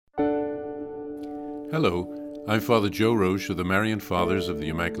Hello, I'm Father Joe Roche of the Marian Fathers of the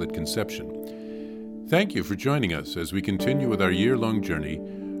Immaculate Conception. Thank you for joining us as we continue with our year-long journey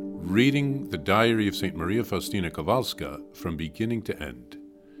reading the Diary of St. Maria Faustina Kowalska from beginning to end.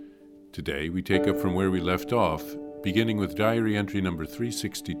 Today we take up from where we left off, beginning with diary entry number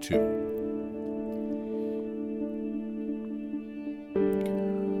 362.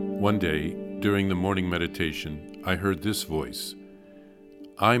 One day, during the morning meditation, I heard this voice: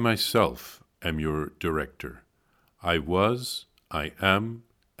 I myself am your director. I was, I am,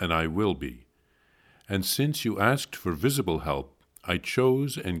 and I will be. And since you asked for visible help, I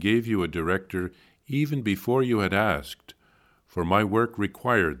chose and gave you a director even before you had asked, for my work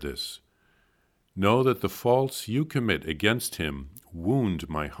required this. Know that the faults you commit against him wound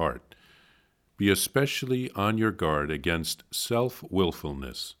my heart. Be especially on your guard against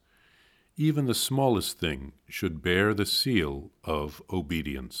self-willfulness. Even the smallest thing should bear the seal of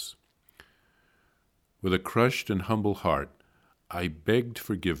obedience. With a crushed and humble heart, I begged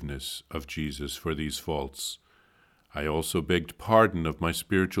forgiveness of Jesus for these faults. I also begged pardon of my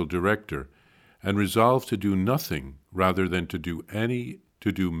spiritual director, and resolved to do nothing rather than to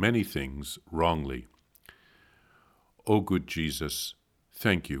do many things wrongly. O good Jesus,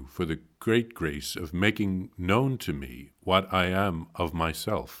 thank you for the great grace of making known to me what I am of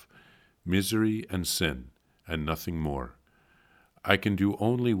myself, misery and sin, and nothing more. I can do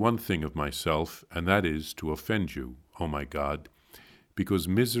only one thing of myself, and that is to offend you, O my God, because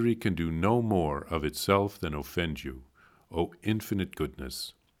misery can do no more of itself than offend you, O infinite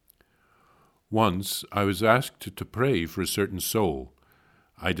goodness. Once I was asked to pray for a certain soul.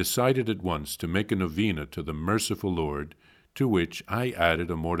 I decided at once to make a novena to the merciful Lord, to which I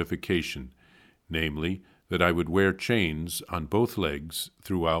added a mortification, namely, that I would wear chains on both legs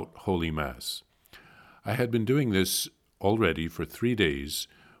throughout Holy Mass. I had been doing this already for 3 days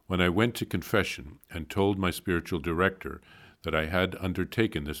when I went to confession and told my spiritual director that I had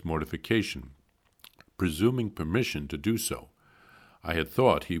undertaken this mortification, presuming permission to do so. I had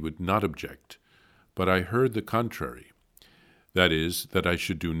thought he would not object, but I heard the contrary. That is, that I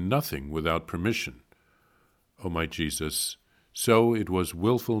should do nothing without permission. O my Jesus, so it was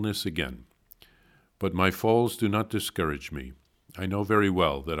willfulness again. But my falls do not discourage me. I know very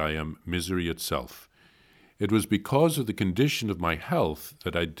well that I am misery itself. It was because of the condition of my health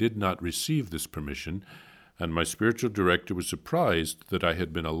that I did not receive this permission, and my spiritual director was surprised that I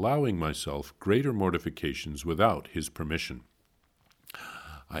had been allowing myself greater mortifications without his permission.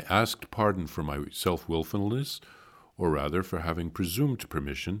 I asked pardon for my self-willfulness, or rather for having presumed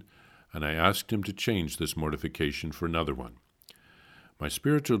permission, and I asked him to change this mortification for another one. My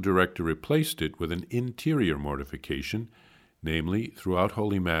spiritual director replaced it with an interior mortification, namely, throughout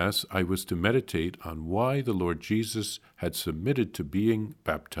Holy Mass, I was to meditate on why the Lord Jesus had submitted to being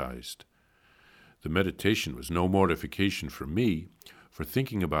baptized. The meditation was no mortification for me, for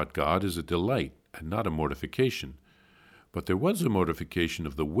thinking about God is a delight and not a mortification. But there was a mortification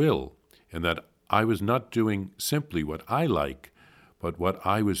of the will, in that I was not doing simply what I like, but what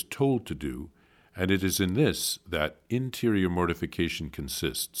I was told to do, and it is in this that interior mortification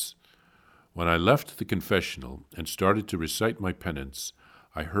consists. When I left the confessional and started to recite my penance,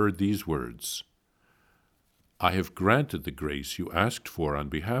 I heard these words: I have granted the grace you asked for on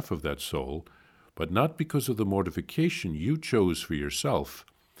behalf of that soul, but not because of the mortification you chose for yourself,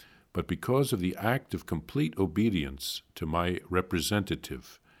 but because of the act of complete obedience to my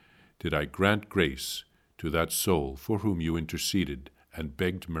representative, did I grant grace to that soul for whom you interceded and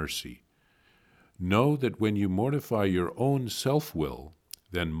begged mercy. Know that when you mortify your own self-will,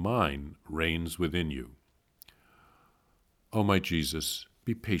 then mine reigns within you. O my Jesus,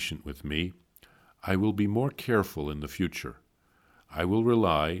 be patient with me. I will be more careful in the future. I will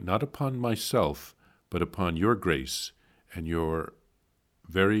rely not upon myself, but upon your grace and your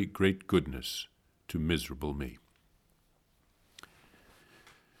very great goodness to miserable me.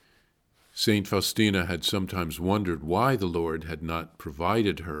 Saint Faustina had sometimes wondered why the Lord had not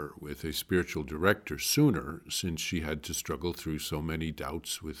provided her with a spiritual director sooner, since she had to struggle through so many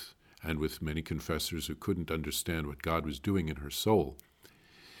doubts with many confessors who couldn't understand what God was doing in her soul.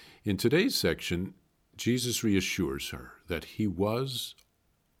 In today's section, Jesus reassures her that he was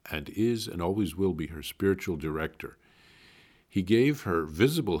and is and always will be her spiritual director. He gave her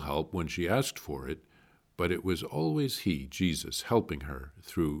visible help when she asked for it, but it was always he, Jesus, helping her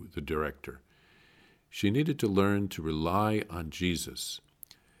through the director. She needed to learn to rely on Jesus.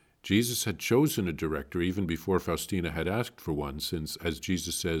 Jesus had chosen a director even before Faustina had asked for one, since, as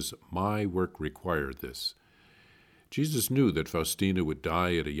Jesus says, my work required this. Jesus knew that Faustina would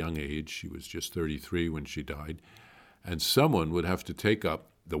die at a young age. She was just 33 when she died, and someone would have to take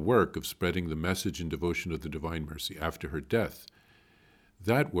up the work of spreading the message and devotion of the Divine Mercy after her death,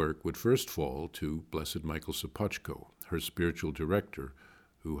 that work would first fall to Blessed Michael Sopoćko, her spiritual director,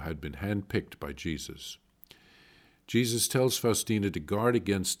 who had been handpicked by Jesus. Jesus tells Faustina to guard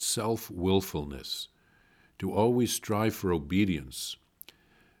against self-willfulness, to always strive for obedience.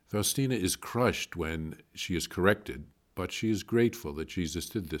 Faustina is crushed when she is corrected, but she is grateful that Jesus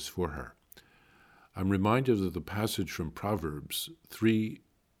did this for her. I'm reminded of the passage from Proverbs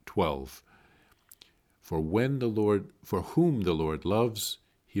 3:12. For whom the Lord loves,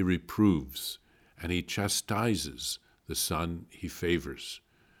 he reproves, and he chastises the son he favors.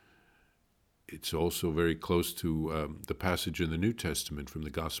 It's also very close to the passage in the New Testament from the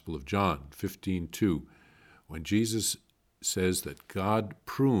Gospel of John 15:2, when Jesus says that God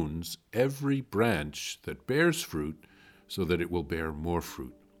prunes every branch that bears fruit so that it will bear more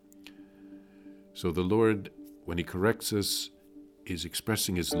fruit. So the Lord, when he corrects us, is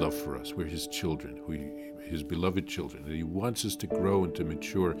expressing his love for us. We're his children, his beloved children, and he wants us to grow and to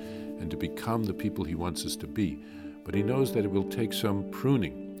mature and to become the people he wants us to be. But he knows that it will take some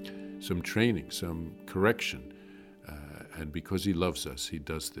pruning, some training, some correction, and because he loves us, he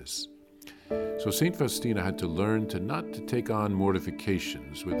does this. So St. Faustina had to learn not to take on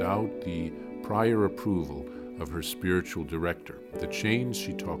mortifications without the prior approval of her spiritual director. The chains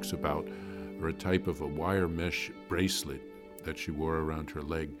she talks about are a type of a wire mesh bracelet that she wore around her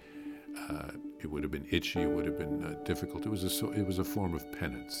leg. It would have been itchy, it would have been difficult. It was a form of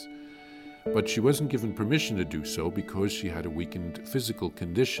penance. But she wasn't given permission to do so because she had a weakened physical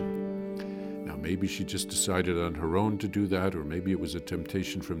condition. Now, maybe she just decided on her own to do that, or maybe it was a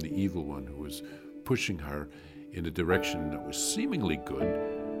temptation from the evil one who was pushing her in a direction that was seemingly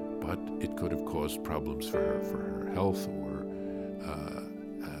good, but it could have caused problems for her health, or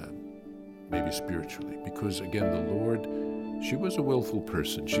maybe spiritually. Because again, the Lord, she was a willful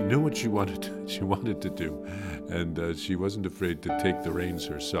person. She knew what she wanted to do, and she wasn't afraid to take the reins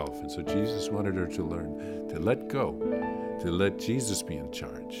herself. And so Jesus wanted her to learn to let go, to let Jesus be in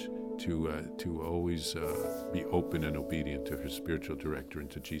charge, to always be open and obedient to her spiritual director and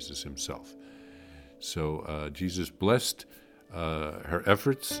to Jesus himself. So Jesus blessed her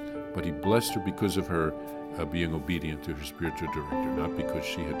efforts, but he blessed her because of her being obedient to her spiritual director, not because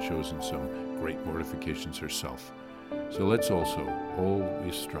she had chosen some great mortifications herself. So let's also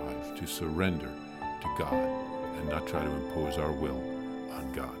always strive to surrender to God and not try to impose our will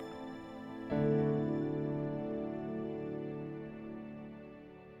on God.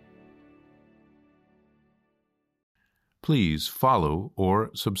 Please follow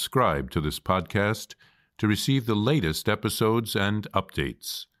or subscribe to this podcast to receive the latest episodes and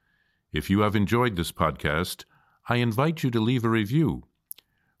updates. If you have enjoyed this podcast, I invite you to leave a review.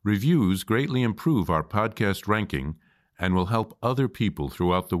 Reviews greatly improve our podcast ranking and will help other people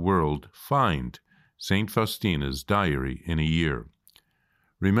throughout the world find St. Faustina's Diary in a Year.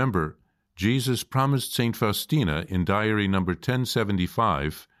 Remember, Jesus promised St. Faustina in Diary number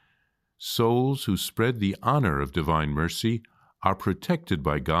 1075, souls who spread the honor of divine mercy are protected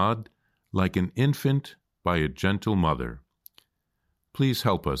by God like an infant by a gentle mother. Please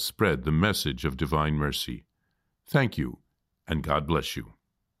help us spread the message of divine mercy. Thank you, and God bless you.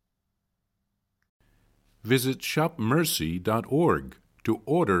 Visit shopmercy.org to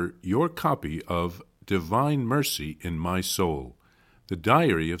order your copy of Divine Mercy in My Soul, the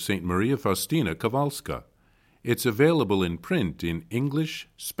Diary of St. Maria Faustina Kowalska. It's available in print in English,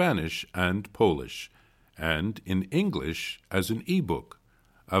 Spanish, and Polish, and in English as an e-book,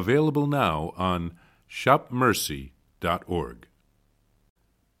 available now on shopmercy.org.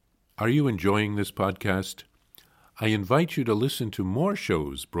 Are you enjoying this podcast? I invite you to listen to more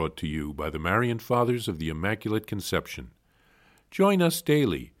shows brought to you by the Marian Fathers of the Immaculate Conception. Join us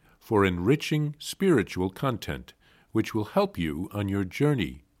daily for enriching spiritual content, which will help you on your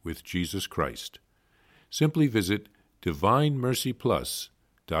journey with Jesus Christ. Simply visit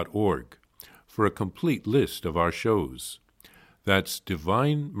DivineMercyPlus.org for a complete list of our shows. That's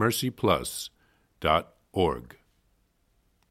DivineMercyPlus.org.